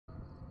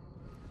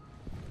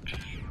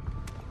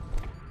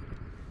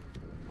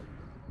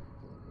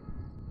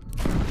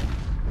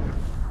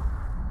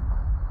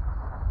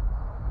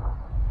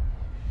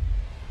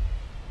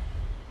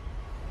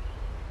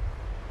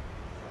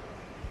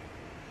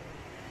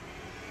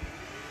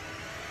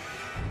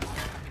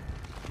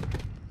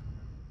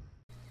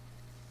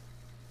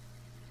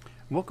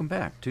Welcome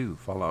back to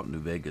Fallout New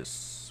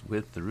Vegas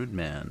with the Rude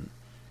Man,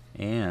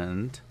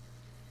 and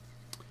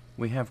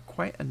we have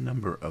quite a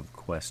number of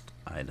quest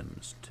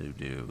items to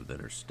do that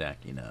are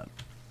stacking up.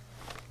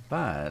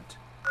 But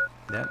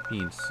that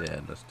being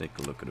said, let's take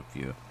a look at a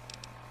few.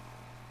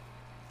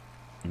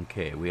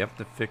 Okay, we have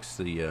to fix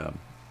the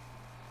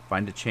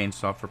find a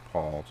chainsaw for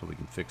Paul so we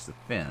can fix the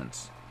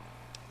fence.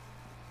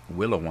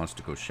 Willow wants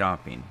to go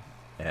shopping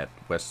at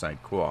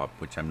Westside Co-op,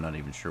 which I'm not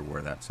even sure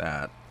where that's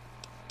at.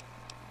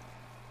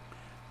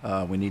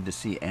 We need to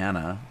see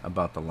Anna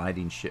about the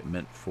lighting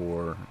shipment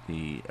for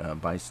the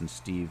Bison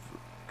Steve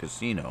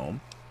Casino.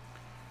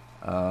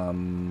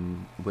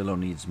 Willow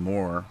needs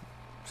more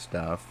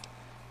stuff.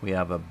 We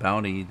have a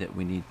bounty that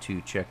we need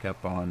to check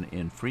up on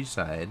in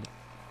Freeside.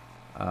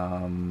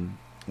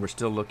 We're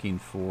still looking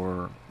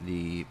for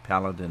the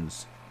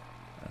Paladins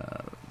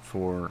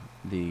for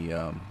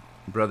the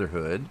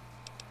Brotherhood.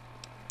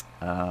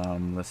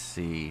 Let's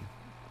see.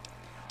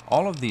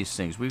 All of these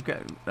things, we've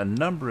got a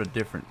number of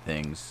different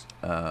things.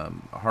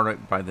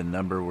 Hard by the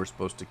number, we're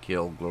supposed to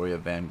kill Gloria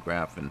Van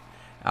Graff and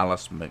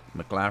Alice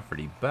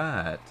McLafferty,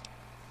 but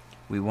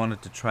we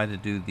wanted to try to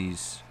do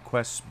these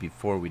quests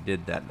before we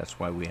did that. That's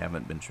why we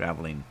haven't been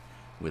traveling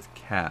with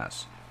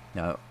Cass.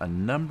 Now, a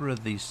number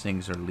of these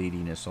things are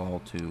leading us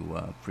all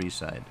to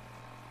Freeside.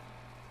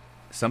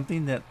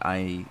 Something that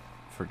I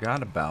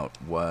forgot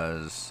about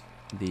was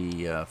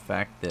the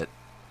fact that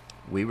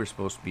we were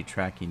supposed to be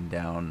tracking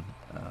down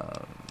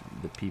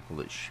the people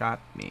that shot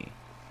me.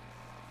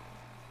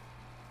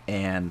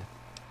 And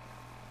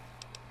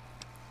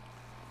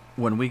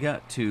when we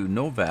got to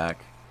Novak,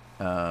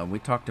 we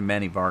talked to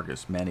Manny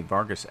Vargas. Manny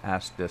Vargas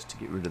asked us to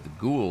get rid of the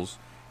ghouls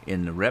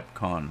in the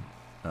RepCon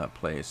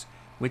place,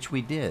 which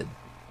we did.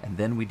 And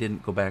then we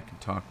didn't go back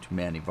and talk to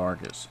Manny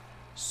Vargas.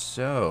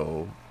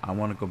 So I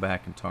want to go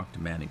back and talk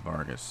to Manny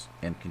Vargas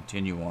and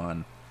continue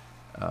on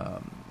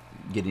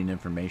getting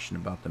information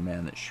about the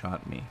man that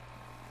shot me.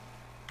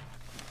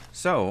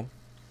 So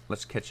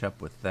let's catch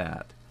up with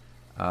that.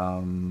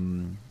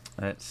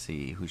 Let's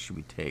see, who should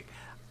we take?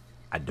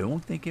 I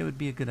don't think it would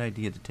be a good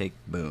idea to take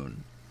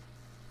Boone.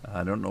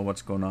 I don't know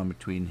what's going on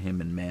between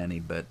him and Manny,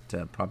 but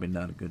probably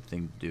not a good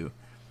thing to do.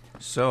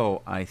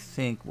 So I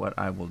think what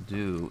I will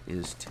do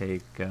is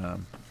take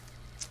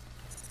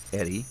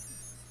Eddie.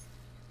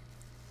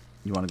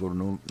 You want to go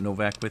to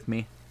Novak with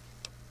me?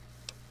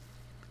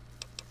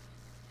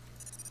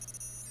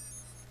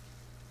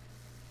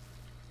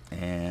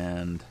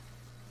 And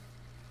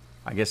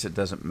I guess it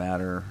doesn't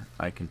matter.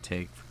 I can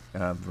take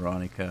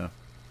Veronica.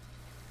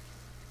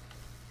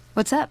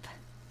 What's up?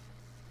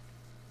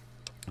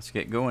 Let's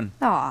get going.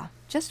 Aw,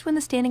 just when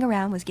the standing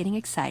around was getting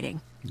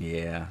exciting.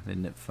 Yeah,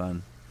 isn't it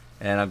fun?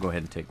 And I'll go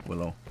ahead and take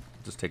Willow.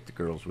 Just take the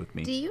girls with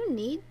me. Do you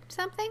need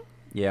something?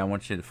 Yeah, I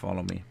want you to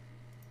follow me.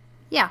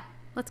 Yeah,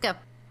 let's go.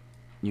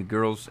 You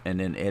girls, and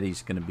then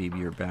Eddie's going to be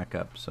your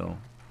backup, so...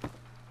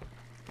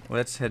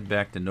 Let's head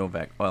back to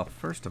Novak. Well,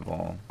 first of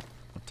all,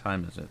 what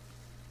time is it?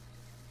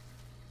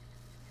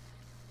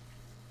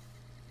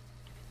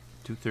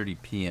 2:30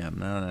 p.m.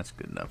 No, that's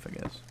good enough, I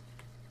guess.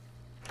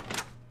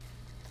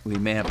 We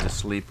may have to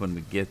sleep when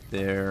we get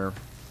there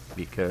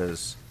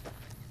because,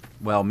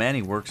 well,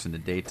 Manny works in the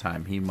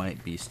daytime. He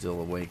might be still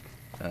awake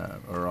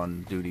or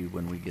on duty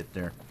when we get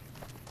there.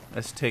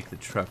 Let's take the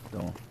truck,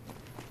 though.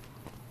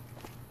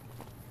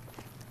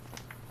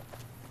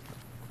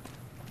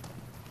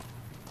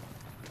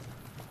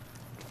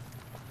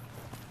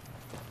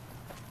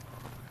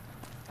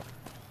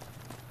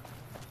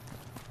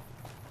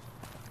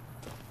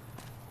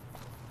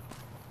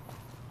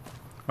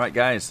 All right,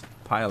 guys,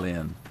 pile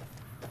in.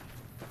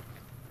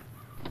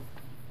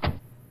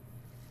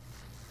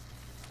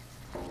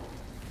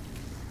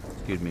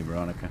 Excuse me,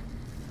 Veronica.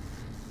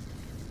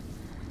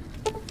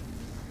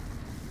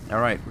 All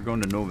right, we're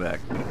going to Novak.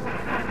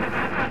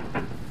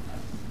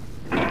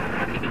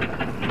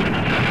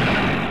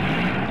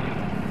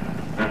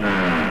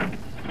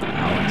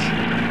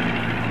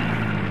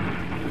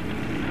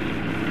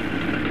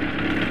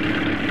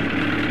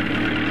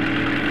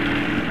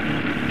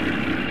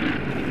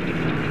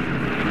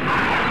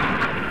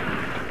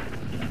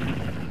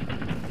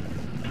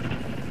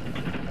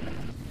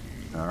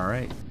 All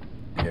right,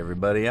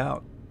 everybody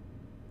out.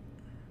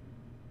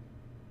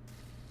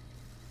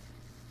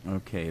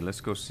 Okay,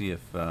 let's go see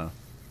if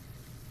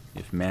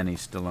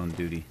Manny's still on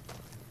duty.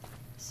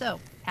 So,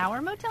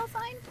 our motel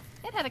sign?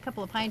 It had a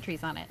couple of pine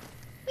trees on it.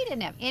 We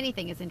didn't have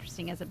anything as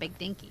interesting as a big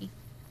dinky.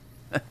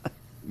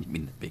 You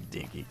mean the big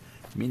dinky?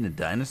 You mean the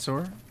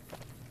dinosaur?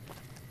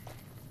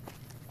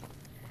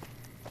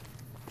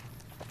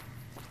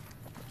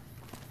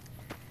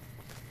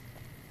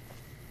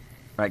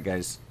 Alright,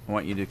 guys, I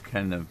want you to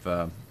kind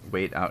of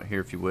wait out here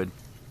if you would.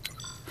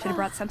 Should have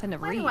brought something to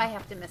Why read. do I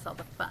have to miss all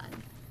the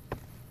fun?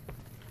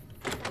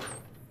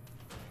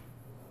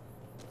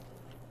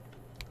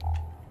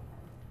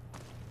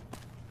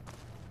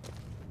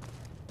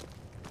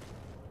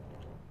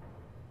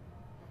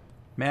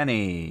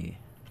 Manny!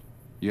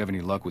 You have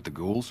any luck with the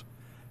ghouls?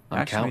 I'm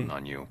Actually, counting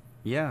on you.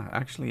 Yeah,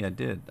 actually I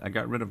did. I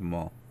got rid of them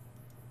all.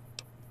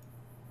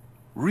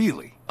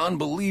 Really?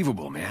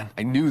 Unbelievable, man.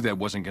 I knew that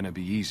wasn't gonna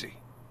be easy.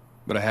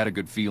 But I had a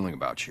good feeling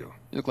about you.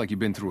 You look like you've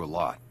been through a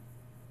lot.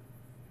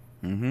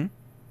 Mm-hmm.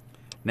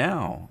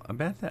 Now,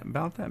 about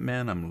that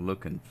man I'm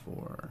looking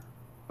for.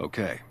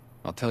 Okay,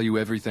 I'll tell you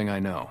everything I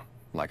know,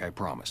 like I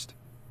promised.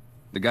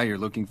 The guy you're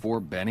looking for,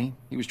 Benny,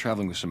 he was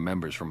traveling with some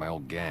members from my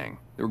old gang.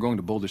 They were going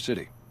to Boulder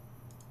City.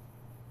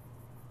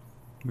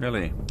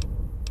 Really?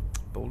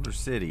 Boulder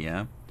City,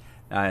 huh?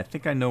 I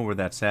think I know where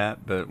that's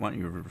at, but why don't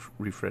you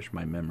refresh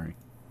my memory?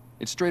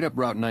 It's straight up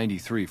Route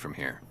 93 from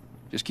here.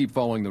 Just keep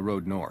following the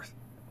road north.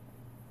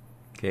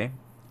 Okay.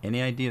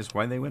 Any ideas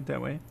why they went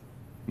that way?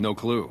 No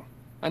clue.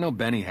 I know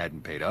Benny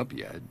hadn't paid up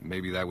yet.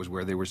 Maybe that was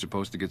where they were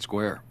supposed to get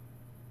square.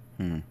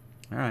 All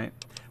right.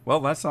 Well,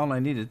 that's all I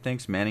needed.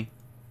 Thanks, Manny.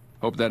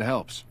 Hope that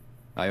helps.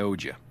 I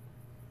owed you.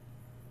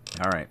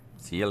 All right.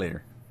 See you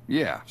later.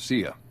 Yeah,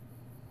 see ya.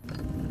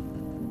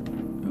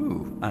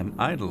 Ooh, I'm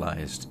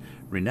idolized.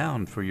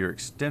 Renowned for your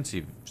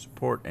extensive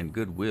support and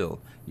goodwill,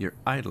 you're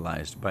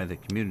idolized by the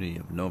community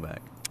of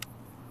Novak.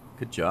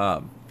 Good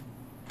job.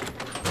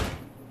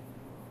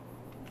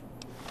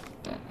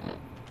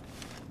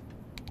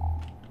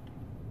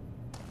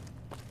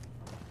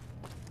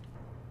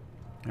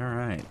 All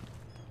right.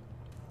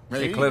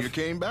 Hey, Cliff. you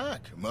came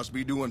back. Must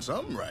be doing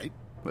something right.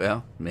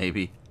 Well,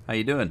 maybe. How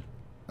you doing?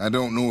 I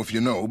don't know if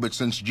you know, but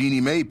since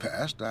Jeannie Mae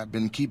passed, I've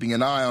been keeping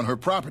an eye on her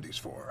properties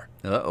for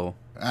her. Uh-oh.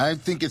 I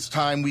think it's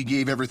time we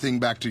gave everything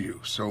back to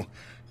you, so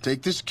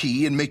take this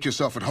key and make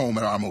yourself at home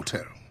at our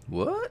motel.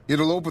 What?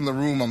 It'll open the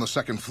room on the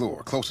second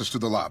floor, closest to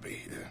the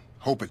lobby.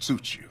 Hope it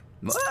suits you.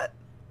 What?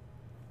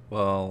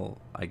 Well,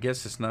 I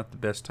guess it's not the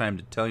best time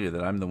to tell you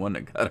that I'm the one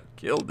that got her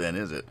killed then,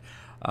 is it?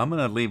 I'm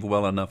gonna leave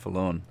well enough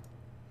alone.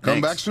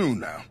 Come Thanks. back soon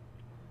now.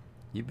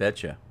 You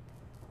betcha.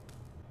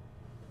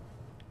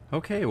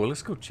 Okay, well,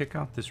 let's go check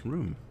out this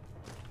room.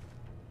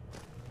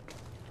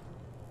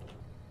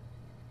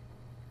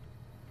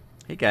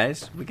 Hey,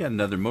 guys, we got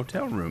another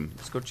motel room.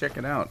 Let's go check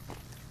it out.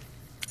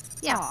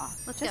 Yeah, Aw,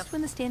 let's just go.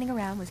 when the standing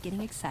around was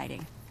getting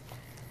exciting.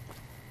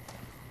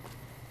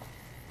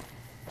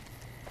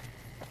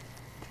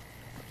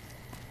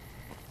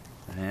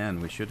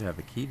 And we should have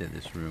a key to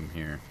this room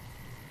here.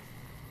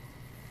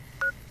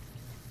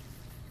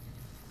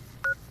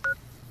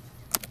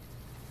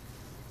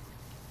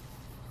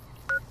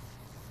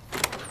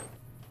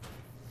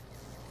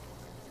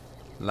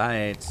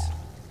 Lights.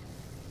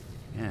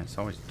 Yeah, it's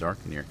always dark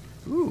in here.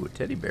 Ooh, a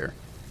teddy bear.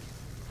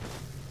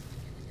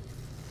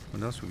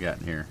 What else we got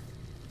in here?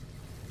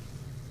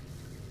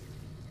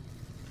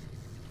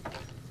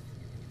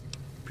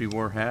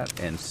 Pre-war hat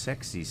and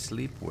sexy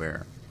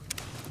sleepwear.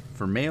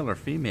 For male or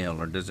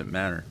female, or does it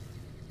matter?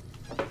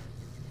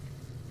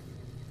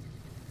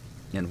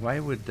 And why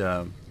would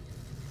that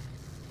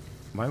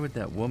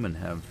woman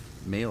have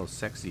male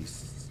sexy?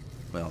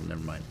 Well,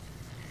 never mind.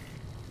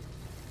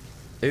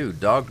 Ew,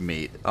 dog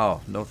meat. Oh,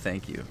 no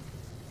thank you.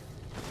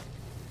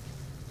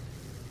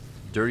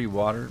 Dirty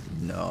water?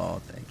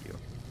 No, thank you.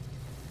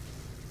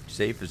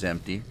 Safe is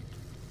empty.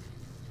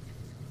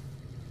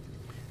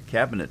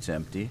 Cabinet's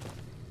empty.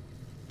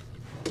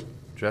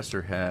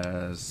 Dresser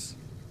has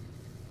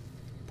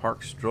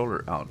park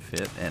stroller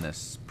outfit and a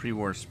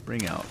pre-war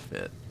spring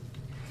outfit.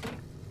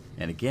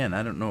 And again,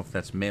 I don't know if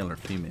that's male or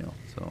female,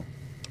 so.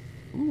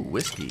 Ooh,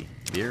 whiskey,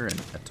 beer, and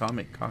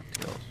atomic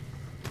cocktails.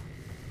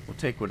 We'll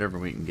take whatever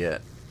we can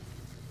get.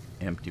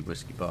 Empty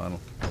whiskey bottle.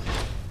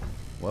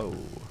 Whoa.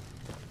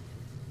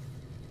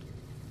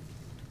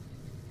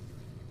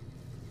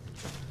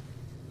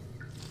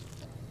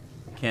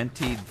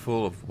 Canteen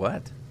full of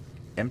what?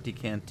 Empty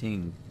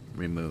canteen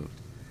removed.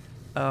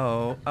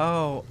 Oh,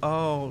 oh,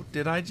 oh.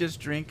 Did I just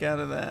drink out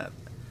of that?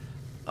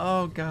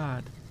 Oh,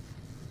 God.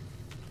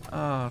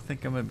 Oh, I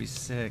think I'm going to be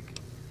sick.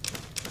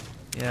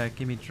 Yeah,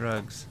 give me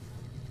drugs.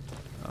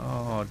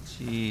 Oh,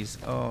 jeez.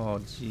 Oh,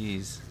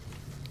 jeez.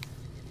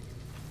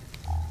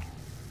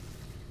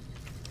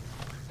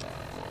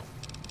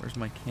 Where's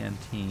my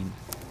canteen?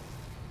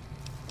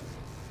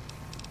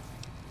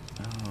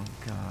 Oh,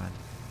 God.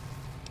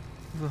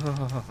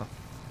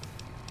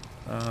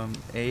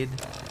 Aid.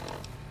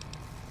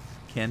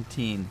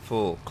 Canteen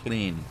full,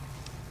 clean.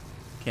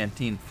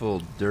 Canteen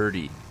full,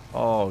 dirty.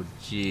 Oh,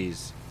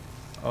 jeez.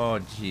 Oh,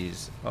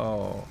 jeez.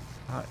 Oh,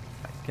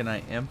 can I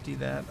empty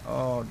that?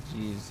 Oh,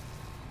 jeez.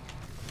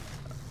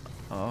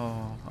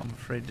 Oh, I'm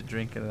afraid to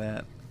drink of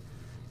that.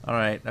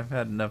 Alright, I've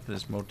had enough of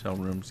this motel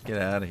room. Let's get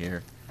out of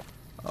here.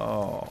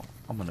 Oh,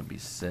 I'm gonna be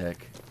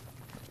sick.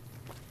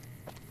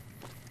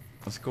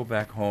 Let's go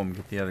back home,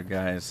 get the other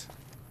guys.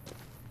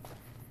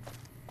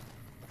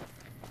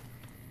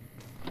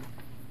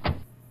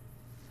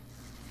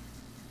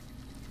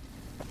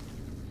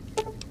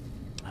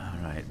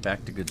 Alright,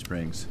 back to Good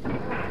Springs.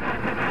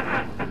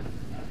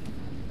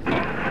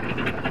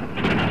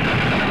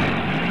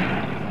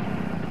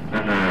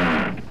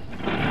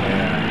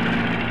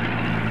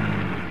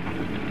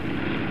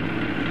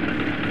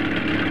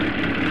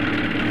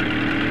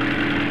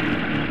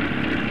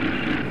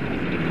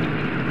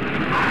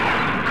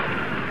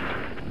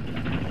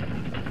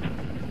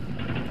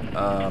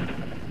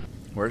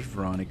 Where's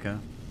Veronica?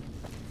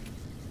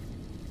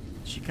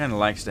 kind of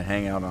likes to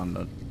hang out on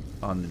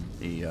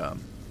the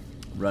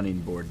running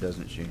board,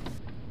 doesn't she?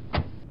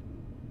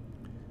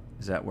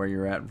 Is that where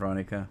you're at,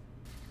 Veronica?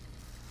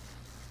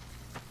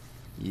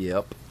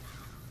 Yep.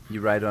 You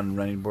ride on the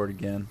running board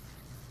again?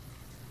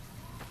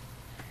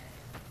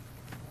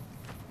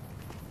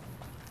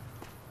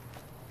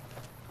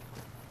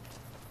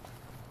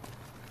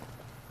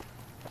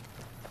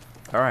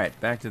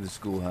 Alright, back to the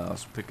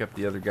schoolhouse. Pick up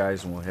the other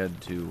guys and we'll head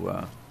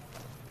to,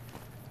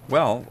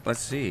 well,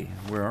 let's see.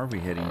 Where are we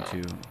heading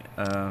to?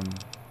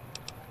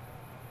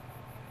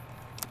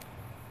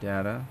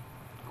 Data.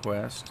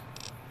 Quest.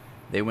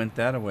 They went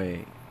that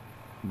way.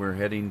 We're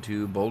heading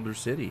to Boulder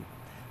City.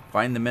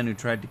 Find the men who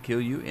tried to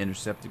kill you.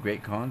 Intercept the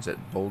Great Khans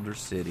at Boulder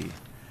City.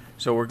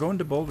 So we're going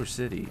to Boulder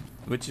City,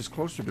 which is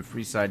closer to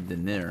Freeside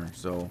than there.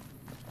 So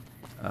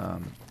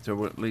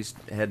we're at least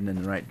heading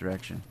in the right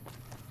direction.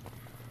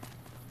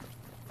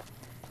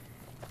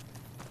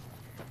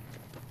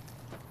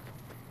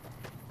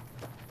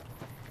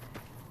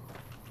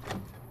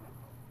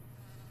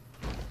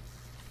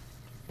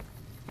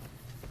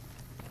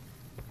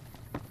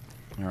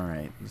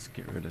 Alright, let's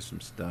get rid of some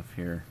stuff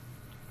here.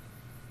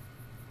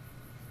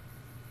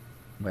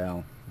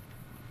 Well,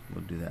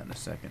 we'll do that in a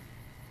second.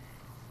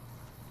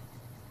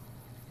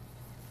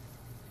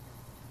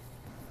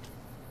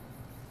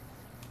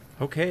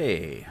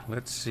 Okay,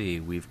 let's see.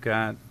 We've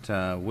got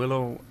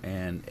Willow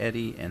and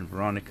Eddie and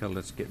Veronica.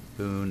 Let's get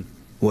Boone.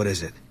 What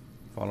is it?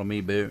 Follow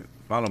me, Boone.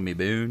 Follow me,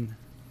 Boone.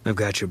 I've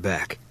got your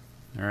back.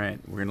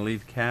 Alright, we're going to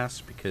leave Cass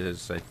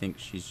because I think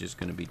she's just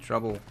going to be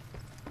trouble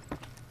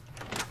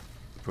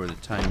for the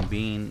time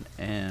being,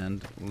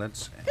 and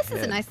let's This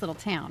is a nice little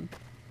town,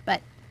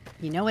 but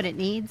you know what it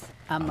needs?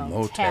 A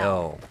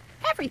motel.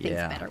 Everything's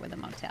Yeah. better with a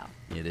motel.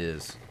 It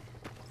is.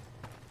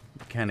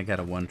 You kind of got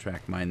a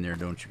one-track mind there,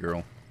 don't you,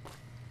 girl?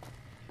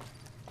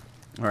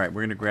 Alright,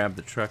 we're going to grab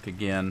the truck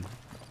again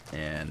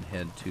and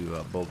head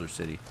to Boulder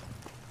City.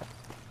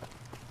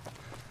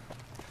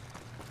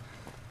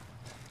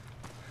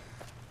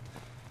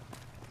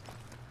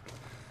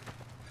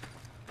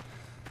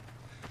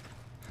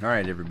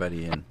 Alright,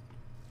 everybody in.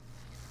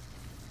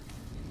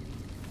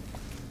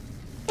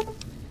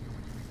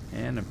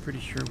 And I'm pretty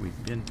sure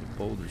we've been to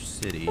Boulder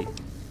City.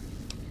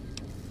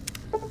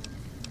 So,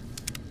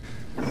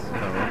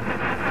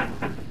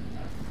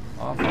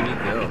 off we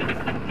go.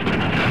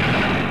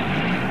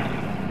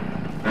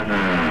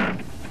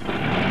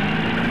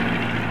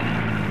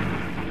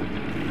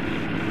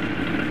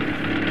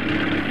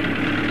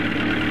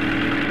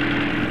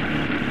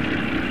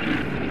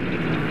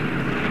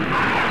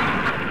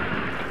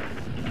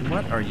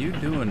 What are you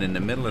doing in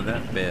the middle of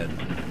that bed?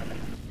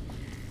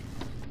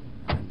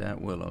 That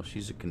Willow,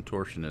 she's a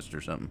contortionist or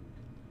something.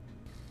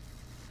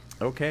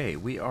 Okay,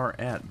 we are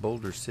at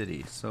Boulder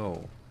City.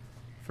 So,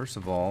 first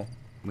of all,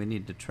 we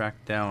need to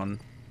track down.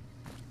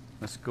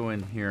 Let's go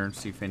in here and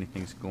see if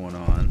anything's going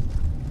on.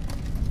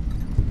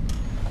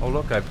 Oh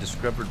look, I've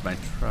discovered my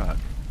truck.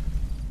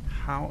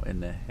 How in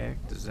the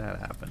heck does that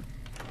happen?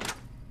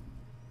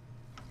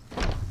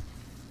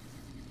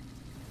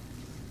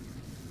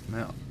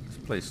 Well, this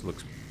place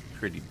looks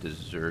pretty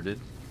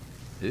deserted.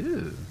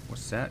 Ooh,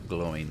 what's that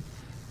glowing?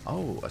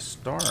 Oh, a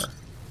star.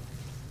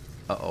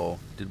 Uh-oh.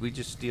 Did we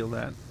just steal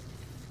that?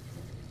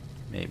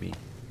 Maybe.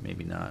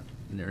 Maybe not.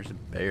 And there's a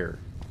bear.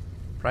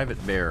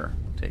 Private bear.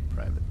 We'll take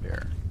Private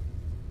bear.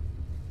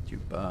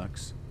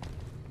 $2.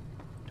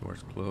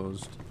 Doors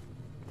closed.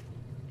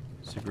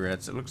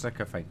 Cigarettes. It looks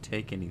like if I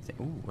take anything...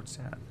 Ooh, what's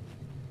that?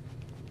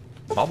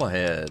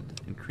 Bobblehead.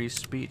 Increase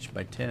speech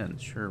by 10.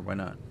 Sure, why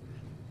not?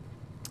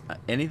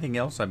 Anything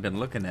else I've been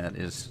looking at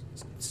is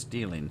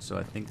stealing, so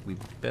I think we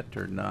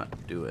better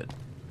not do it.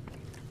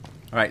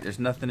 Alright, there's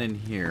nothing in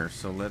here,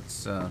 so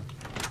let's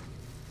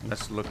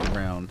look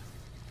around.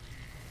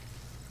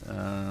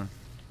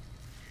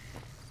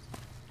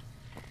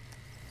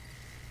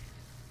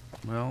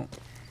 Well,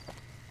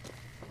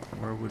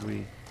 where would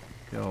we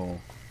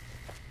go?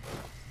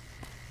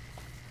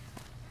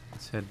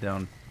 Let's head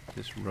down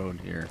this road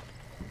here.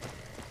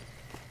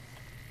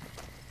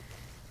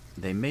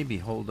 They may be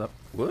holed up.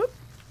 Whoop!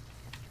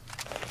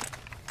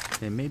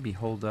 They may be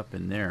holed up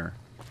in there.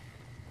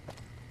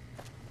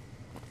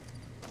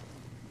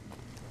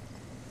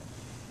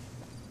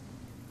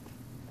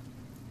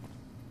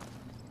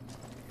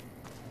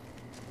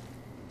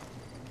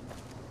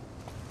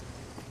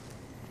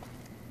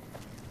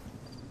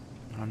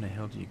 How in the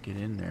hell do you get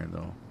in there,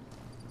 though?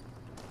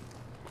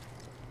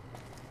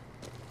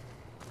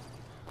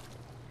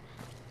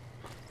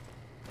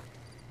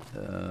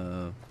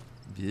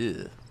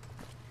 Yeah.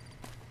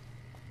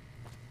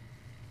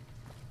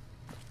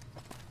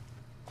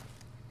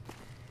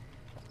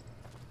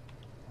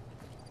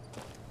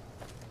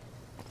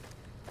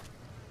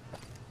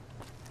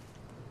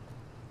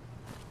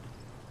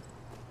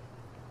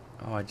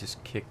 Oh, I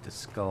just kicked a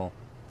skull.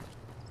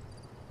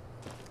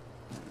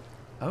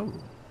 Oh.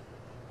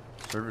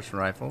 Service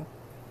rifle.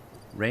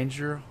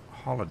 Ranger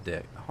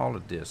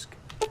holodisc.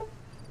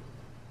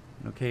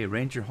 Okay,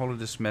 Ranger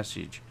holodisc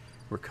message.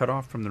 We're cut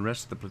off from the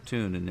rest of the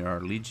platoon and there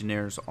are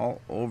legionnaires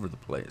all over the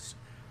place.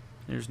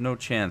 There's no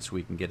chance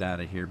we can get out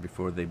of here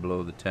before they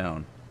blow the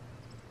town.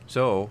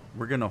 So,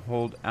 we're going to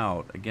hold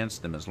out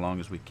against them as long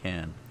as we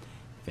can.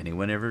 If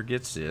anyone ever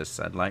gets this,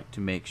 I'd like to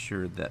make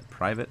sure that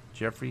Private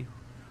Jeffrey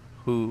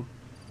Hu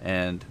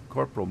and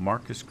Corporal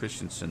Marcus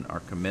Christensen are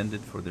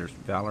commended for their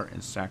valor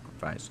and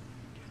sacrifice.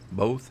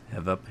 Both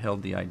have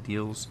upheld the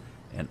ideals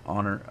and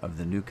honor of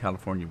the new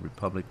California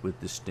Republic with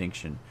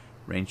distinction.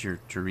 Ranger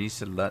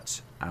Teresa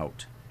Lutz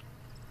out.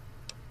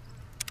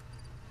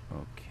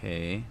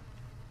 Okay.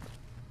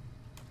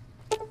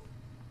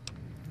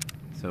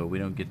 So we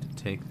don't get to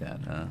take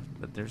that, huh?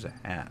 But there's a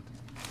hat.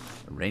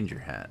 A ranger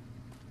hat.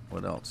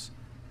 What else?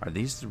 Are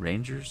these the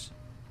rangers?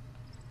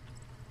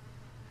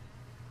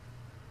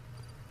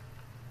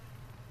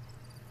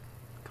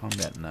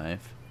 Combat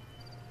knife.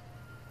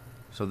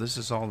 So this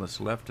is all that's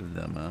left of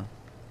them, huh?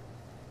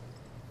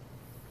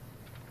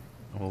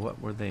 Well,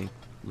 what were they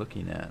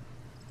looking at?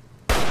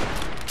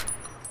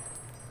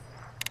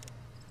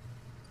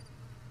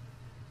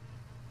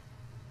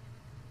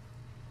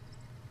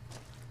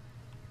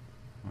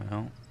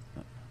 Well,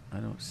 I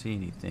don't see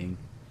anything,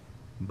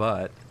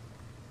 but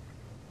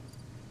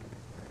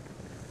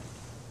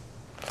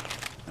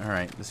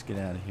alright, let's get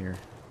out of here.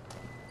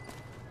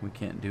 We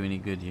can't do any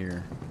good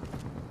here.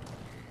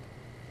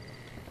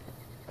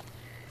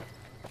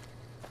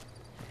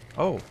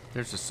 Oh,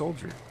 there's a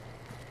soldier.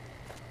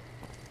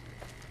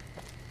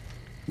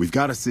 We've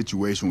got a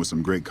situation with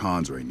some great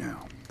cons right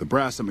now. The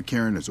brass at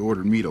McCarran has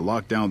ordered me to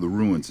lock down the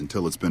ruins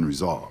until it's been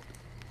resolved.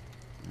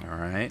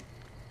 Alright.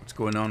 What's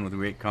going on with the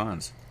great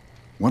cons?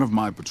 One of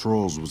my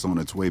patrols was on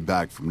its way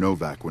back from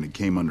Novak when it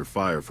came under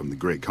fire from the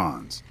great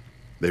cons.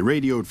 They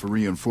radioed for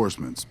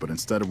reinforcements, but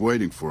instead of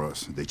waiting for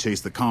us, they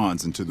chased the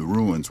cons into the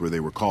ruins where they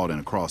were caught in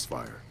a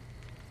crossfire.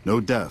 No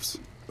deaths,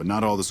 but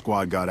not all the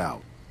squad got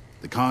out.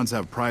 The cons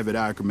have Private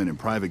Ackerman and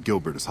Private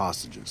Gilbert as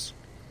hostages.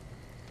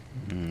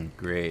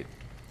 Great.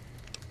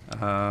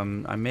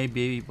 I may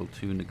be able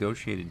to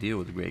negotiate a deal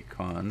with the great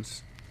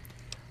cons.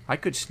 I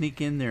could sneak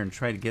in there and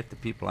try to get the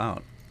people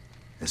out.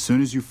 As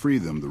soon as you free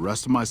them, the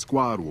rest of my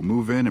squad will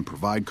move in and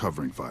provide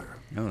covering fire.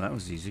 Oh, that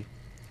was easy.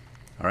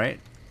 Alright,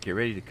 get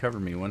ready to cover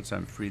me once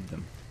I'm freed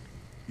them.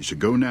 You should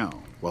go now,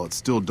 while it's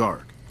still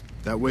dark.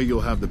 That way you'll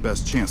have the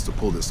best chance to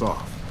pull this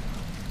off.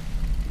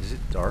 Is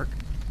it dark?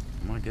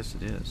 Well, I guess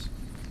it is.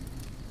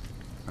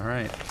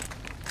 Alright.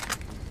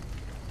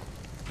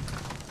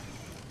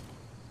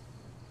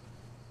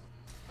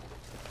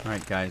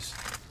 Alright, guys.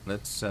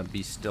 Let's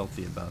be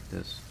stealthy about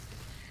this.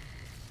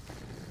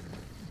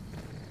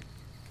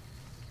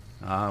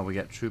 Ah, we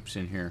got troops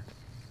in here.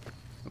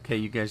 Okay,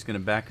 you guys gonna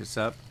back us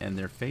up, and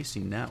they're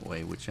facing that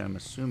way, which I'm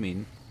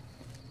assuming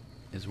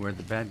is where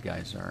the bad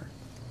guys are.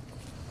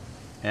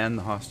 And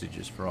the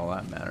hostages, for all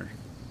that matter.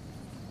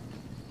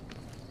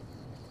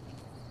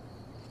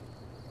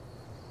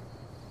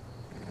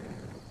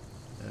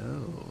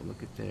 Oh,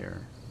 look at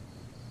there.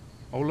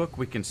 Oh, look,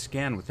 we can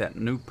scan with that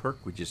new perk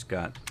we just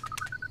got.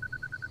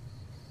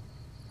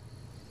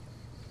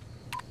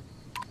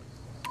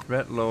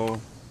 Threat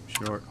low,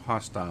 short,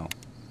 hostile.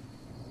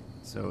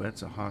 So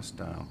that's a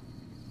hostile.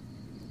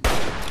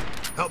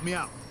 Help me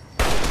out.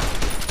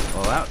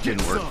 Well, that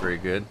didn't work very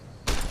good.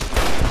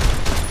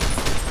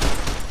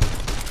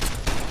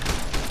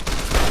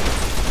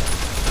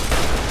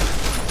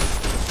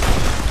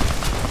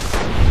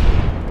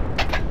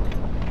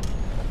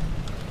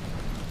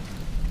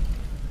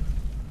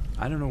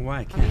 I don't know why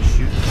I can't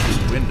shoot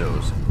through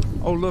windows.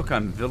 Oh, look,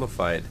 I'm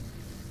vilified.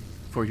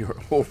 For your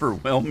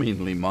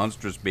overwhelmingly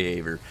monstrous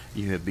behavior,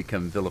 you have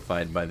become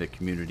vilified by the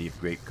community of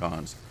great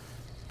cons.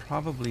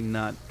 Probably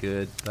not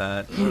good,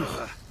 but...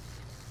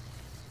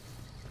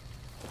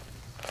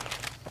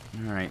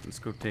 Alright, let's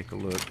go take a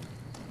look.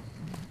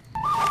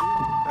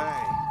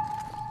 Hey.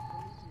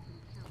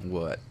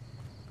 What?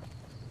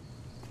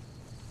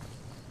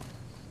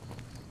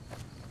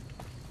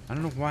 I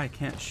don't know why I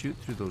can't shoot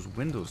through those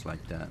windows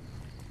like that.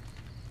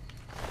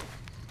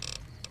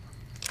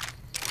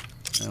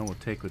 Well, we'll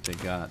take what they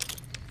got.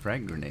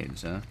 Frag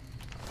grenades, huh?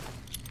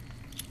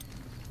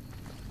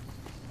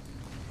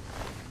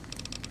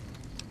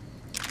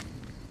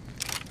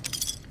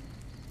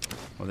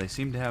 Well, they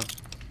seem to have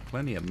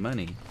plenty of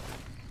money.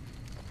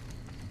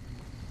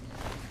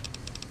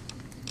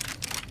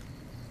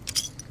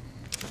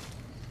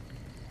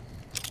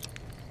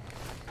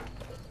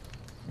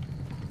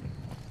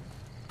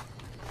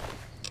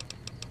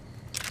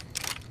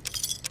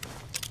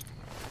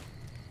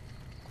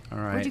 All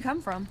right. Where'd you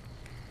come from?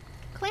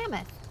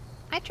 Klamath.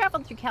 I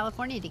traveled through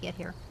California to get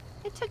here.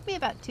 It took me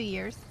about 2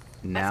 years.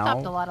 Now? I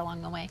stopped a lot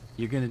along the way.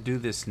 You're gonna do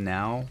this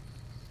now?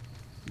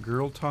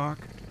 Girl talk?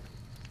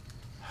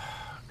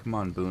 Come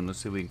on, Boone. Let's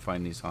see if we can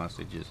find these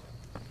hostages.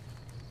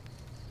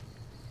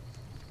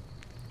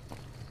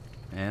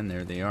 And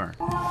there they are.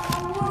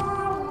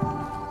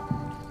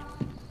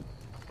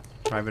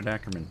 Private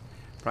Ackerman.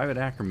 Private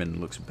Ackerman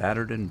looks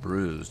battered and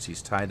bruised.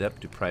 He's tied up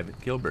to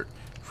Private Gilbert.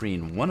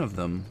 Freeing one of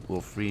them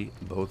will free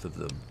both of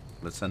them.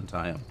 Let's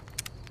untie him.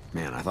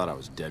 Man, I thought I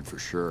was dead for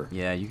sure.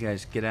 Yeah, you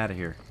guys get out of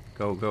here.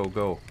 Go, go,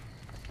 go.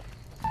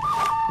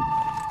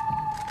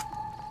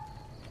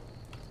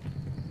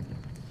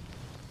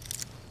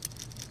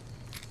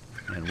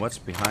 what's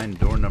behind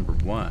door number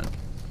 1?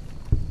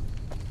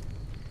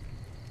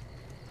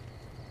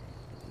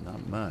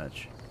 Not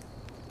much.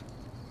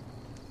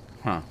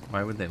 Huh,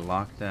 why would they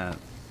lock that?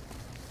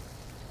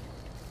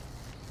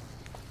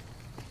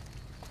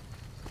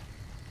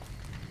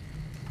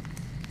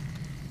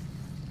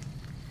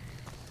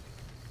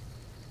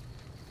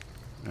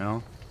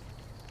 Well,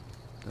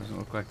 doesn't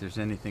look like there's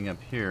anything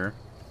up here.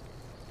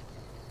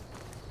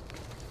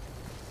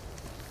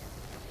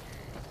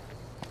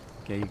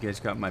 Okay, you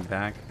guys got my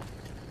back.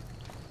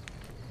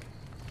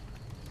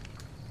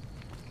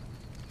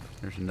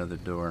 There's another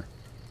door.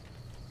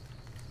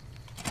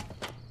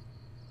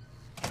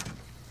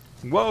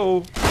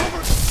 Whoa!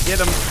 Get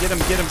him! Get him!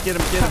 Get him! Get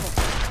him! Get him!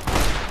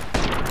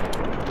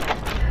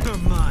 They're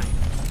mine.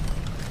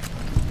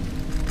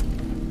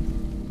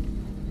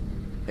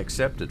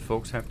 Accepted.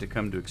 Folks have to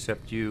come to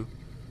accept you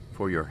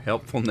for your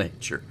helpful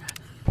nature.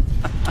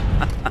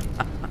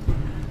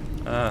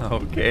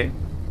 Okay.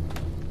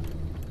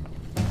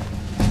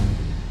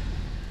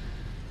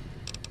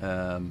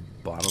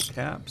 Bottle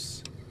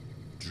caps,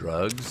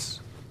 drugs,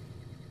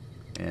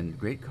 and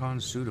Great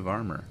Khan's suit of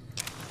armor.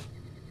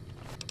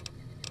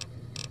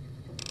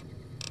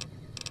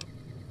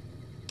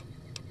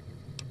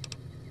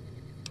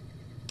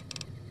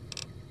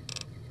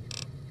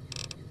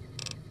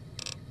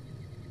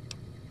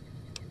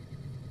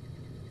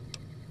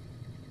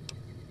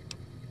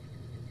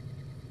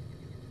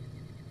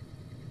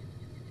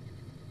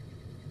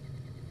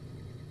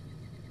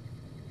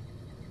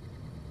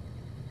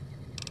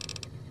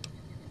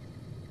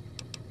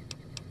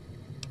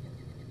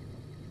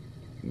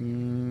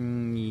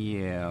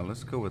 Yeah,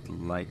 let's go with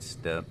light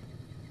step.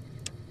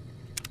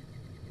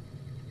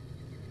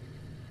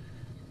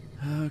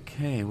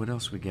 Okay, what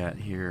else we got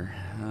here?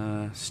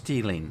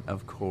 Stealing,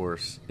 of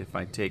course. If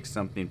I take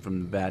something from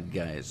the bad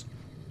guys,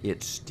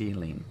 it's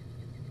stealing.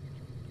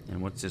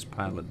 And what's this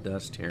pile of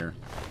dust here?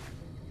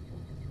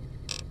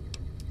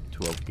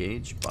 12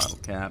 gauge, bottle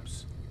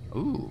caps.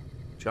 Ooh,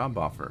 job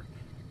offer.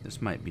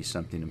 This might be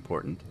something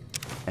important.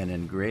 An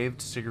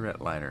engraved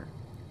cigarette lighter.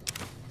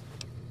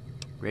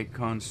 Great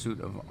Khan's suit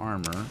of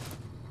armor.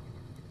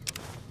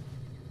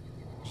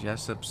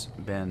 Jessup's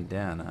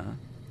bandana.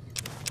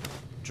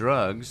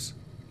 Drugs.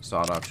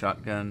 Sawed-off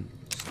shotgun.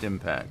 Stim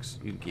packs.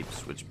 You can keep the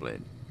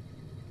switchblade.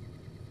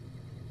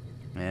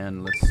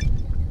 And let's...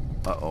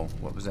 Uh-oh,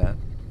 what was that?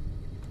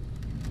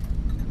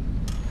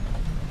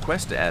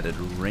 Quest added.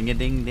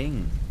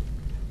 Ring-a-ding-ding.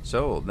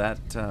 So, that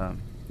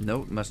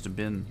note must have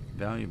been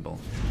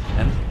valuable.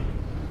 And...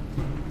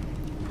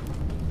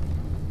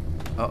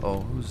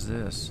 Uh-oh, who's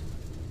this?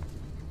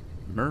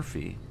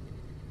 Murphy.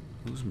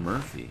 Who's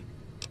Murphy?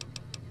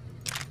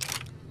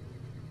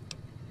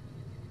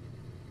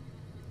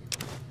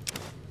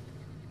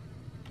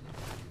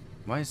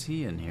 Why is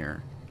he in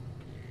here?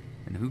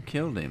 And who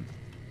killed him?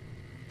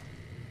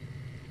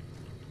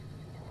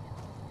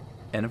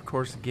 And of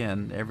course,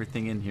 again,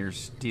 everything in here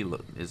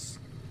is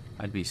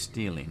I'd be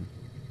stealing.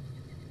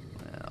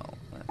 Well,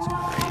 that's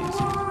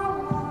crazy.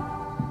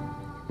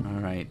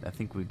 Alright, I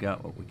think we've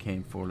got what we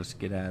came for. Let's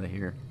get out of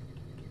here.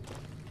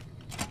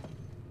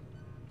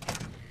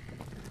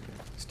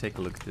 Take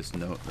a look at this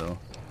note, though.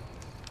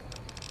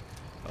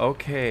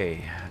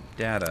 Okay,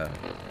 data.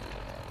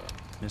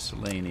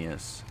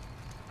 Miscellaneous.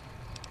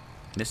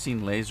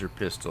 Missing laser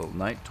pistol.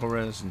 Knight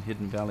Torres in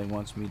Hidden Valley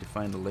wants me to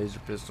find a laser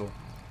pistol.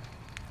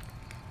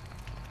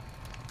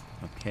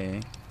 Okay.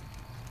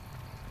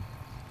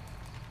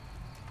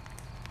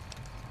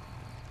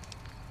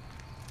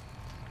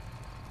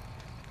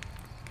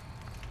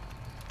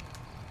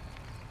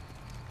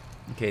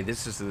 Okay,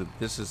 this is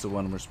the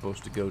one we're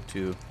supposed to go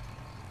to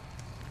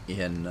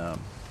in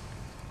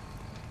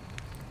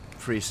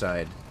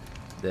Freeside,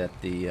 that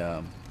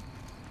the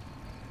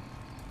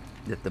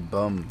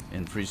bum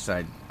in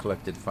Freeside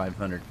collected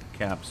 500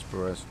 caps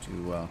for us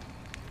to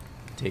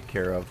take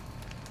care of.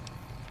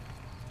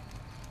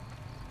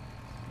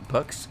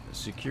 Buck's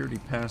security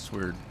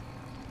password.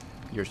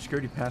 Your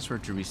security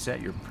password to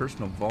reset your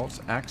personal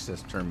vault's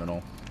access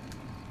terminal.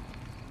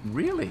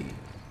 Really?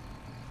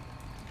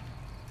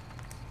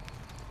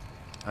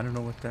 I don't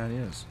know what that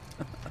is.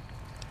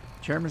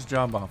 Chairman's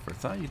job offer.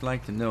 Thought you'd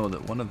like to know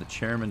that one of the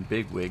chairman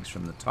bigwigs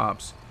from the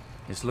tops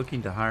is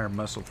looking to hire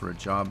muscle for a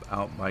job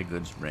out by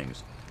goods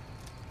rings.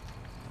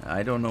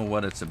 I don't know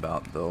what it's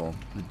about, though.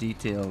 The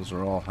details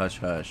are all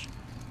hush-hush.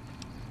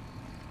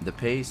 The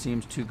pay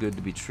seems too good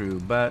to be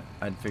true, but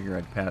I'd figure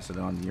I'd pass it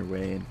on your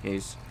way in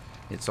case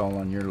it's all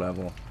on your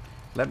level.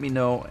 Let me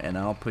know, and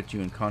I'll put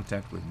you in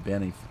contact with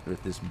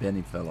this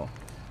Benny fellow.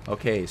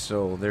 Okay,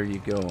 so there you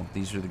go.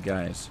 These are the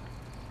guys.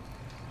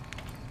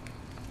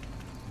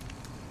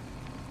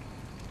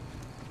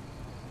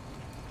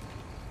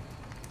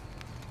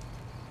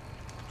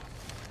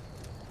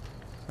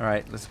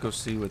 Alright, let's go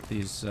see what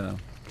these,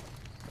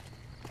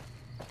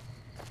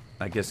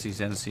 I guess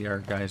these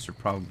NCR guys are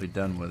probably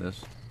done with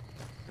us.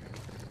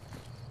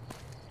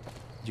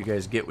 Did you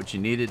guys get what you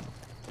needed?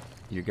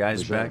 Your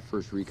guys back?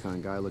 First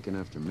recon guy looking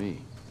after me.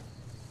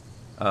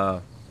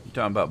 You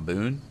talking about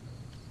Boone?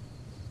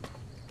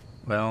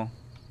 Well,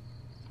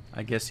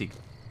 I guess he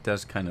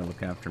does kind of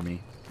look after me.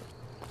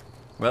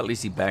 Well, at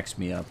least he backs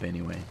me up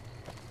anyway.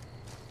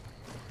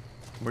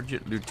 Where'd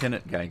your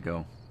lieutenant guy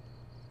go?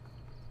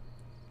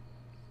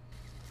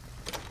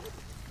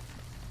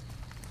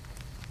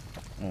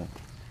 Oh.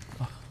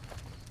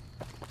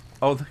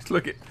 Oh,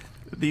 look at...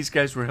 These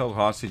guys were held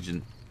hostage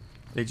and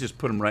they just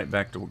put them right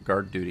back to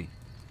guard duty.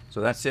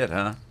 So that's it,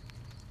 huh?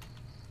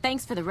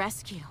 Thanks for the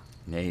rescue.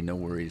 Hey, no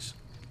worries.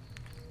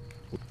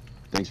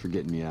 Thanks for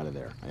getting me out of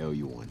there. I owe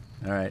you one.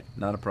 Alright,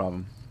 not a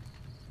problem.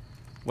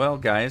 Well,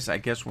 guys, I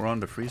guess we're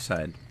on to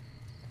Freeside.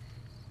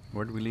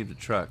 Where did we leave the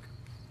truck?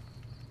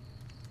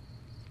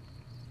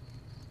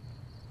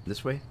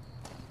 This way?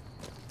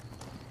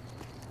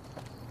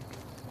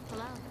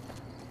 Hello.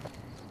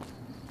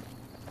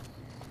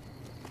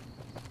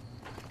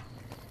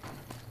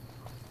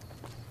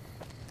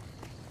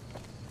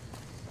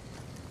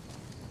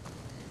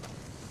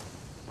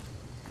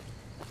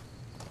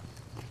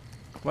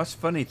 What's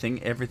funny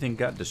thing, everything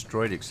got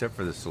destroyed except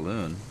for the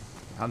saloon.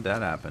 How'd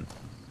that happen?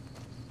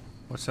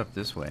 What's up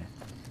this way?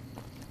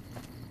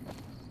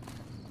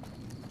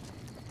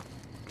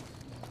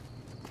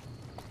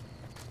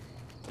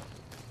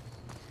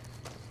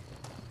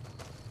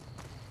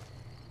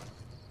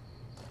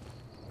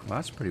 Well,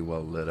 that's pretty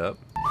well lit up.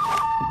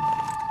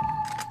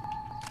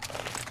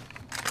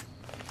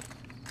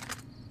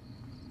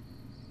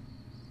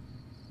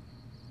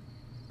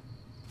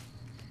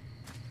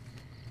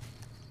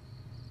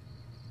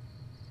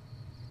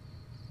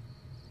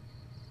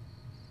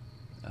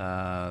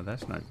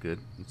 That's not good.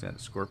 Is that a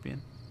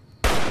scorpion?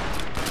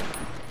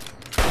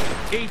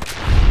 Hey!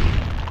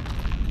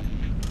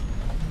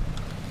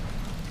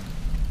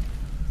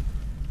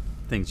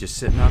 Thing's just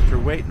sitting out there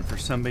waiting for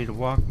somebody to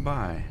walk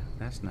by.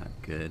 That's not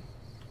good.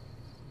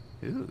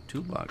 Ooh,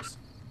 toolbox.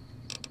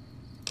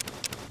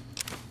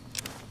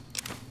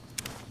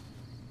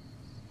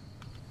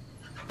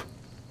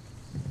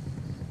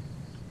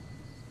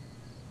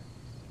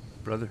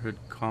 Brotherhood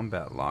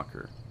combat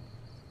locker.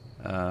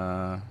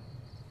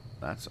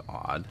 That's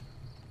odd.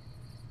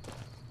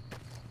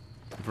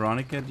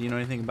 Veronica, do you know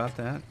anything about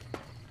that?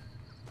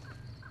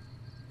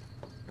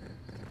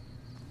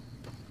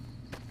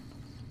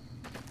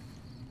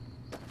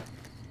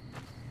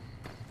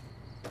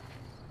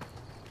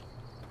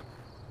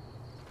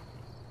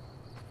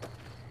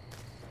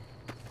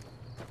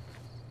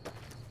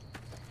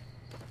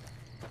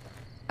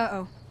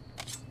 Uh-oh.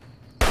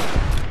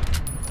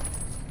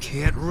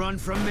 Can't run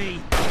from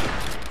me.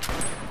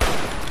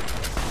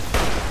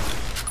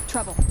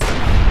 Trouble.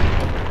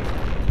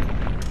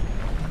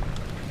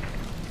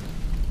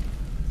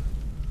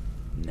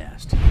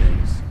 Nasty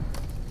things.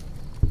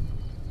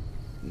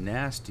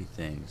 Nasty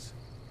things.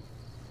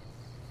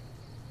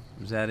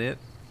 Was that it?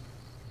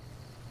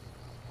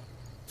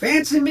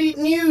 Fancy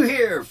meeting you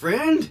here,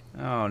 friend.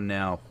 Oh,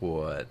 now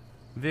what?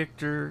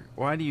 Victor,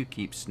 why do you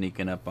keep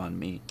sneaking up on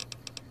me?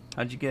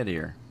 How'd you get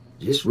here?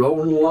 Just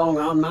rolling along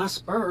on my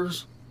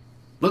spurs.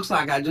 Looks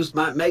like I just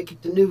might make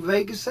it to New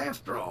Vegas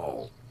after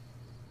all.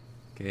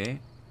 Okay.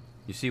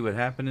 You see what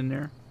happened in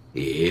there?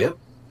 Yep.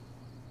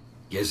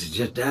 Guess it's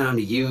just down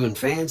to you and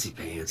Fancy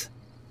Pants.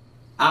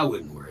 I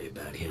wouldn't worry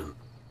about him.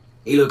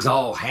 He looks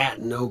all hat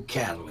and no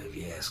cattle, if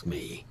you ask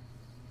me.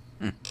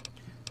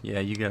 Yeah,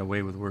 you got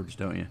away with words,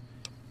 don't you?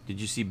 Did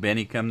you see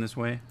Benny come this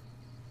way?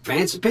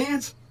 Fancy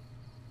Pants?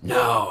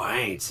 No, I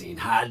ain't seen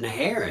hide and a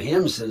hair of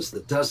him since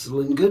the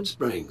tussle in Good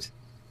Springs.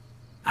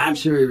 I'm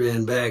sure he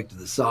ran back to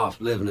the soft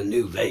living of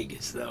New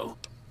Vegas, though.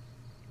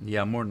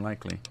 Yeah, more than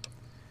likely.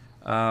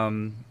 I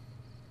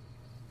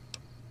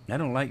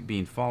don't like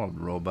being followed,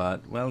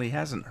 Robot. Well, he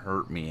hasn't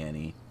hurt me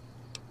any.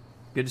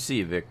 Good to see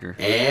you, Victor.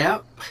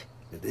 Yep,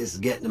 but this is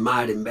getting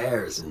mighty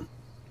embarrassing.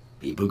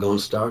 People gonna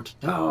start to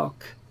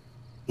talk.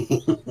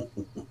 Yeah.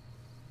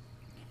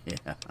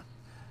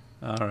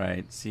 All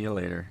right, see you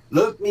later.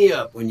 Look me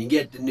up when you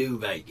get to New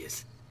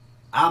Vegas.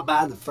 I'll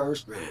buy the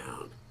first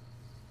round.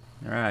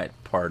 All right,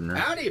 partner.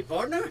 Howdy,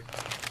 partner.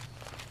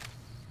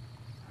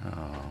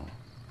 Oh.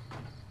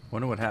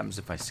 Wonder what happens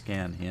if I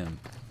scan him.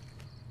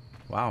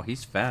 Wow,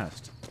 he's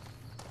fast.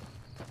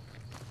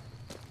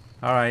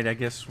 All right, I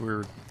guess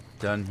we're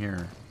done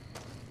here.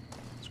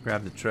 Let's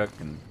grab the truck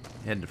and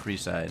head to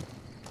Freeside.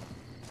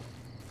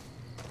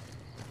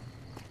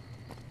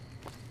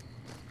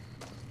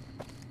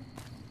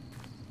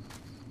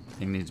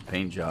 Thing needs a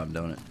paint job,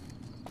 don't it?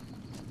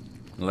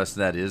 Unless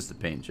that is the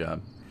paint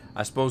job.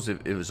 I suppose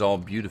if it was all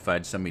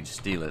beautified, somebody'd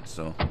steal it,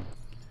 so...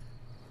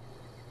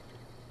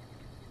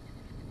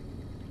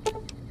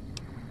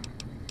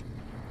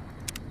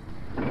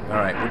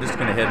 Alright, we're just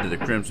gonna head to the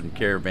Crimson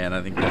Caravan.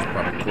 I think that's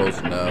probably close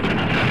enough.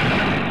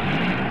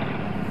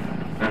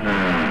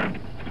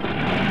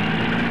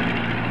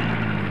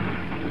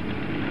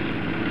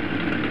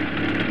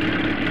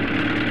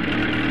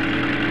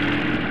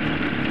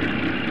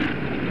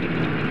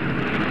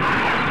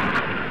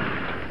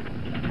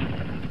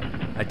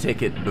 I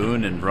take it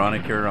Boone and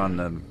Veronica are on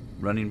the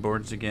running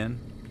boards again?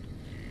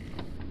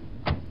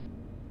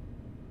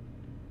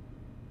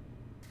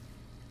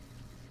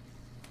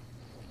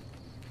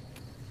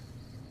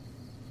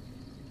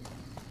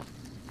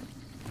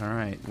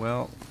 Alright,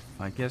 well,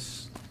 I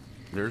guess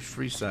there's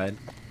Freeside.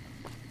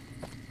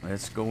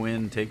 Let's go in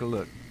and take a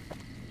look.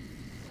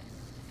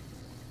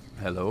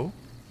 Hello?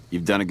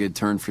 You've done a good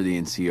turn for the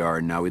NCR,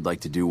 and now we'd like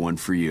to do one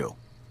for you.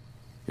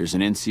 There's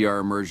an NCR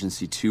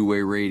emergency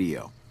two-way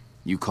radio.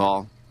 You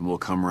call, and we'll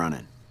come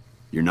running.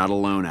 You're not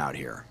alone out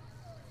here.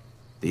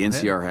 The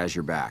NCR has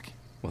your back.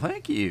 Well,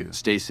 thank you.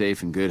 Stay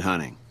safe and good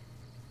hunting.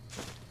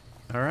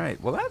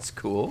 Alright, well that's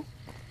cool.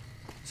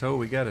 So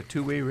we got a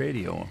two-way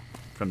radio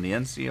from the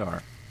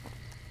NCR.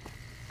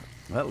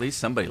 Well, at least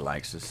somebody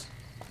likes us.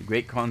 The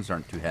Great Khans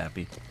aren't too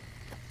happy.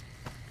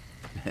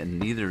 And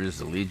neither is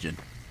the Legion.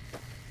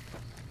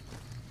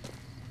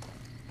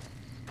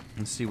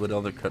 Let's see what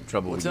other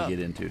trouble we can get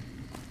into.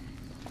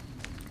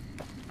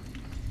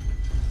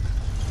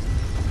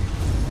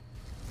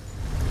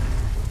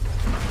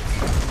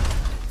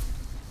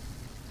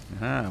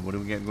 What do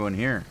we got going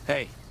here?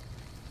 Hey.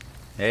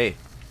 Hey.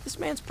 This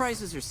man's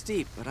prices are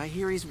steep, but I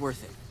hear he's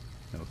worth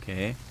it.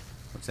 Okay.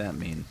 What's that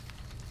mean?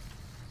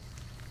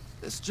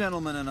 This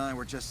gentleman and I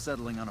were just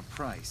settling on a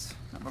price.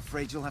 I'm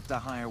afraid you'll have to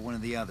hire one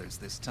of the others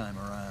this time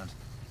around.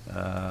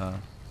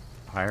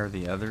 Hire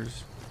the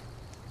others?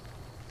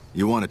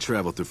 You want to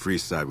travel through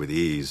Freeside with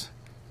ease,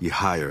 you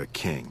hire a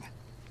king.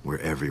 We're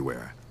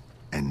everywhere,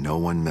 and no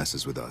one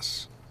messes with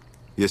us.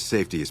 Your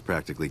safety is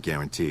practically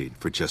guaranteed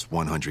for just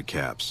 100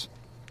 caps.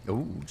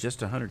 Oh,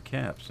 just 100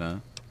 caps, huh?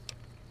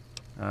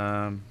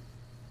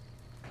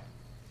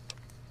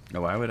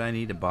 Why would I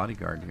need a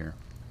bodyguard here?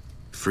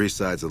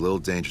 Freeside's a little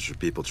dangerous for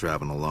people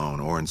traveling alone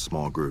or in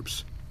small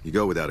groups. You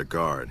go without a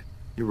guard,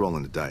 you're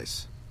rolling the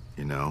dice,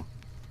 you know?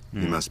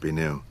 You must be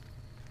new.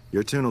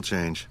 Your tune will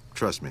change,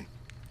 trust me.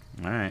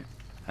 Alright,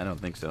 I don't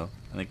think so.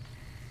 I think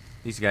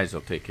these guys will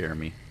take care of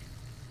me.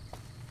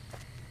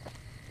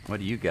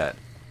 What do you got?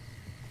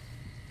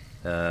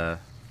 That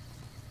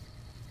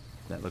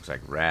looks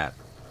like rat.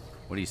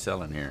 What are you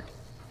selling here?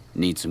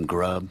 Need some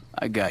grub?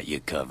 I got you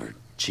covered.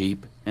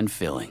 Cheap and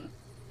filling.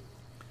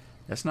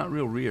 That's not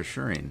real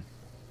reassuring.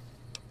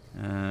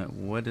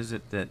 What is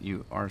it that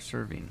you are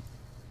serving?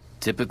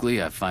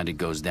 Typically, I find it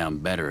goes down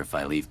better if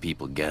I leave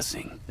people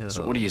guessing.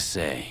 So what do you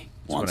say?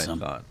 Want some?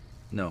 That's what I thought.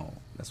 No,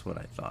 that's what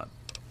I thought.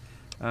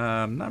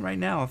 Not right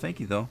now, thank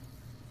you, though.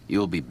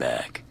 You'll be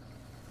back.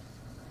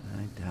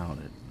 I doubt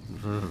it.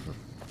 Ugh.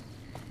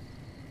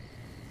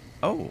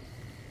 Oh.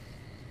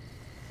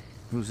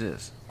 Who's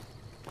this?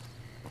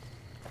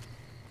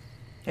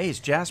 Hey, it's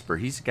Jasper.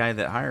 He's the guy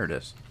that hired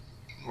us.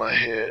 My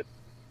head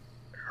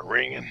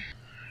ringing.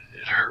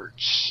 It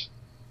hurts.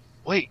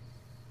 Wait.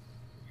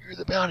 You're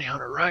the bounty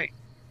hunter, right?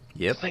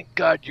 Yep. Thank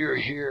God you're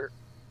here.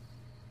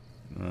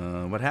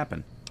 What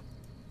happened?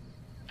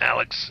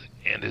 Alex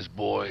and his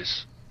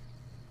boys.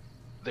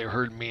 They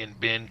heard me and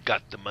Ben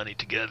got the money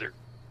together.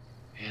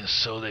 And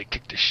so they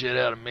kicked the shit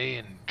out of me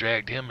and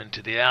dragged him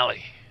into the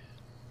alley.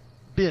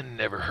 Ben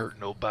never hurt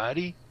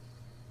nobody.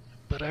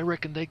 But I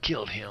reckon they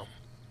killed him.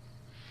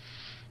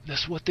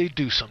 That's what they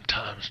do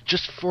sometimes,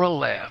 just for a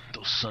laugh,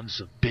 those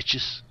sons of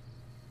bitches.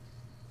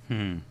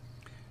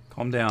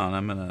 Calm down.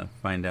 I'm gonna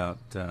find out.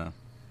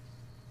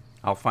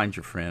 I'll find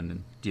your friend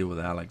and deal with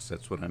Alex.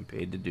 That's what I'm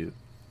paid to do.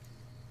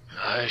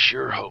 I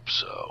sure hope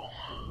so.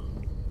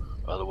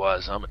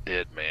 Otherwise, I'm a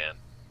dead man.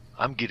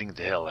 I'm getting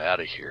the hell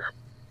out of here.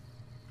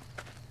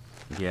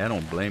 Yeah, I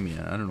don't blame you.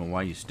 I don't know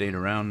why you stayed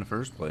around in the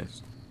first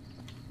place.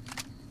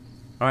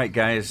 Alright,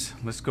 guys.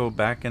 Let's go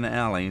back in the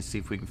alley and see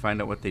if we can find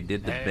out what they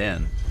did to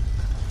Ben.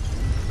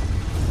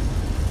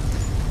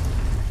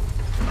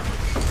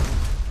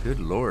 Good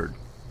Lord.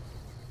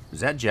 Is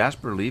that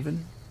Jasper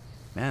leaving?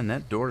 Man,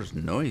 that door's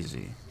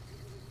noisy.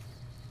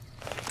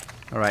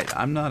 Alright,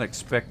 I'm not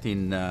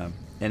expecting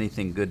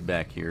anything good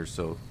back here,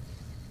 so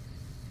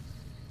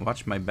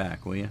watch my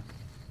back, will you?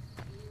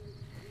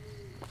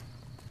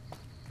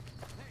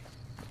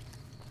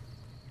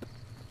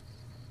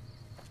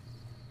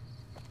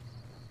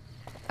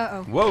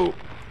 Uh-oh. Whoa!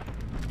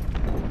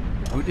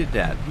 Who did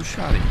that? Who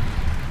shot him?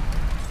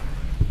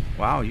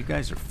 Wow, you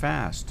guys are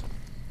fast.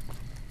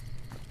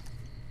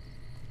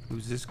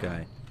 Who's this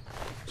guy?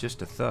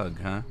 Just a thug,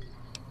 huh?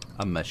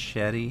 A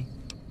machete?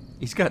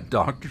 He's got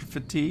doctor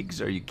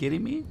fatigues? Are you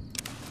kidding me?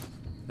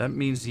 That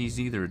means he's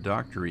either a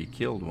doctor or he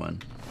killed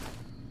one.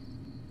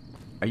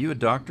 Are you a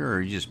doctor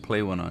or you just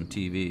play one on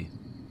TV?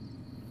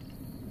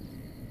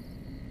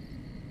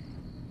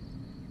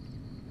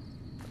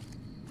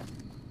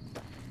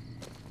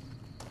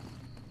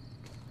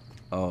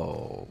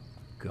 Oh,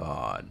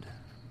 God.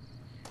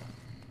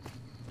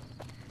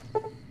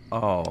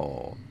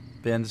 Oh,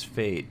 Ben's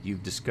fate.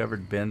 You've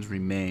discovered Ben's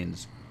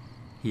remains.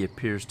 He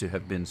appears to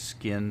have been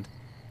skinned,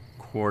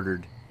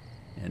 quartered,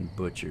 and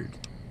butchered.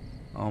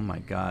 Oh my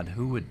God,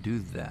 who would do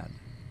that?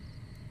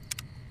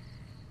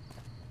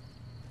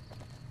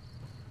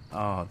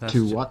 Oh, that's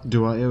To what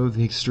do I owe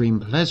the extreme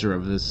pleasure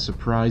of this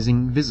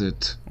surprising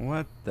visit?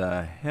 What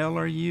the hell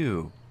are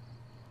you?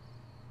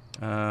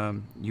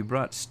 You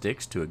brought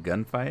sticks to a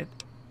gunfight?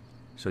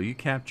 So you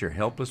capture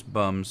helpless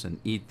bums and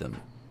eat them.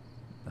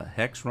 The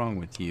heck's wrong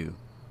with you?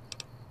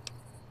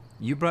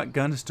 You brought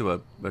guns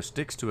to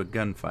sticks to a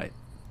gunfight.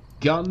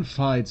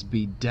 gunfights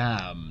be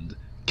damned.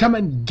 Come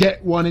and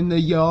get one in the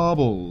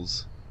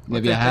yarbles.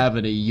 If you have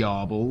any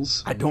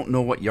yarbles. I don't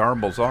know what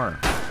yarbles are.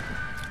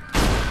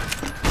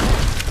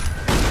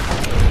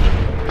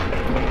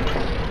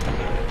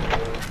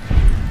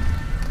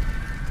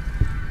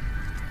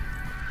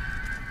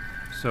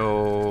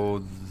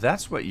 So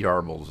that's what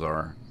yarbles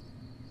are.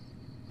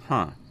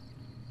 Huh.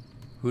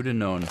 Who'd have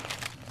known?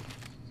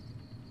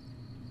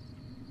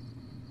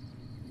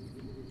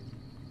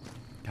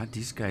 God,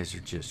 these guys are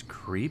just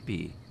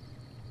creepy.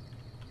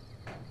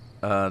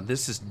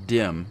 This is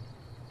dim.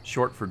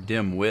 Short for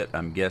dim wit,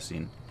 I'm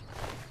guessing.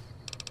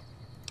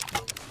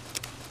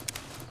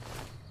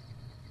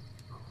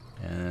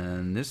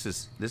 And this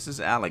is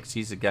Alex.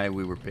 He's the guy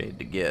we were paid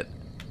to get.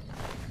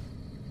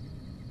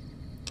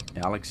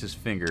 Alex's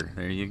finger.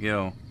 There you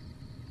go.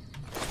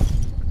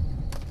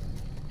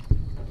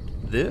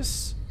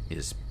 This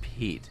is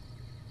Pete.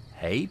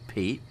 Hey,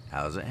 Pete.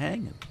 How's it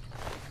hanging?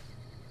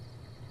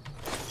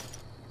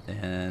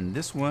 And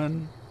this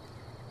one,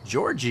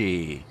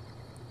 Georgie.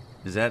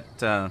 Is that,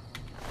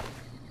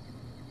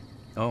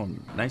 oh,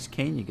 nice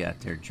cane you got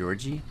there,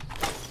 Georgie.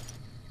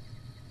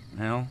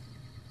 Well,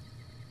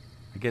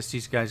 I guess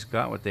these guys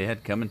got what they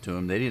had coming to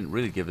them. They didn't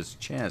really give us a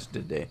chance,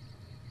 did they?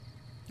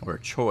 Or a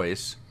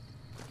choice.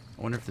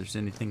 I wonder if there's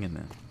anything in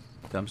the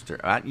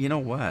dumpster. You know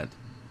what?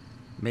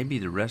 Maybe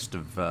the rest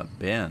of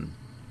Ben.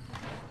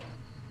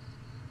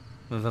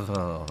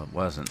 It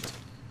wasn't.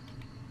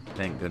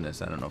 Thank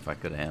goodness. I don't know if I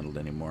could have handled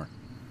any more.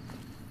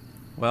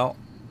 Well,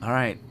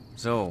 alright.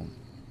 So,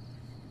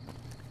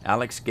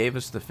 Alex gave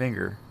us the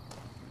finger.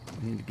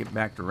 We need to get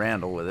back to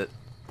Randall with it.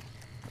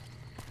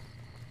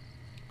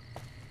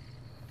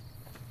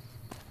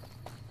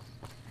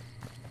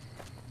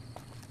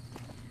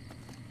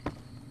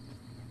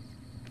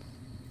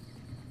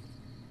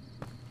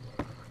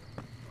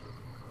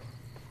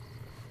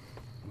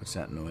 What's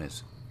that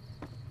noise?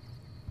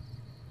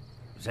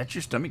 Is that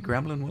your stomach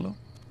grambling, Willow?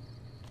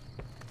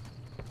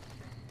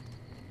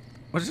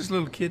 What's this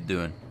little kid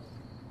doing?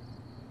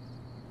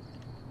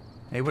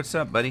 Hey, what's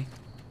up, buddy?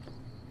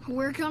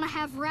 We're gonna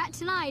have rat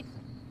tonight.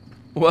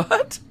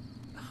 What?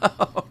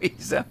 Oh,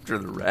 he's after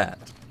the rat.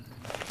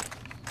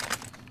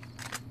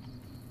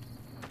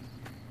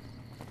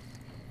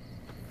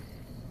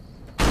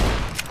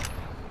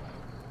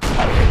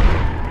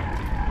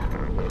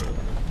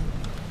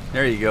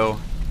 There you go.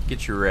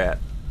 Get your rat.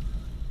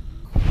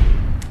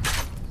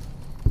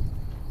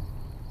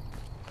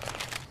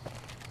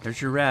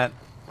 There's your rat.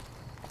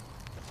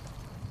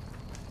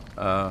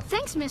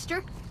 Thanks,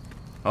 mister.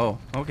 Oh,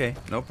 okay.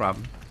 No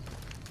problem.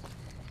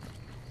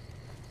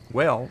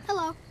 Well.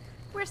 Hello.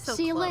 We're so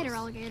See you close. later,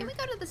 alligator. Can we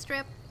go to the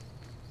strip?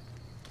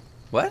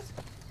 What?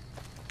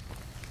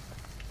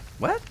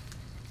 What?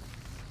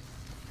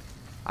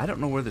 I don't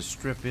know where the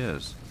strip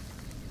is.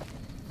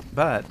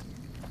 But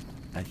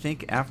I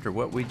think after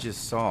what we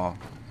just saw,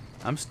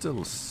 I'm still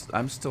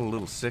a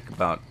little sick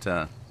about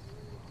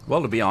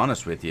well, to be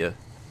honest with you,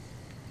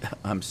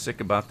 I'm sick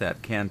about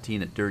that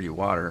canteen at Dirty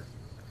Water.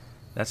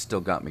 That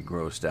still got me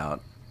grossed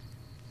out.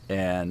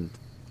 And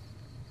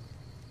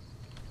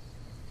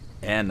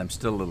I'm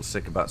still a little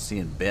sick about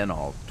seeing Ben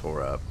all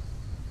tore up.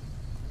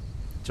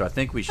 So I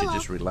think we should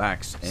just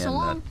relax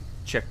and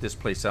check this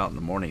place out in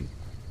the morning.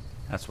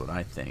 That's what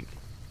I think.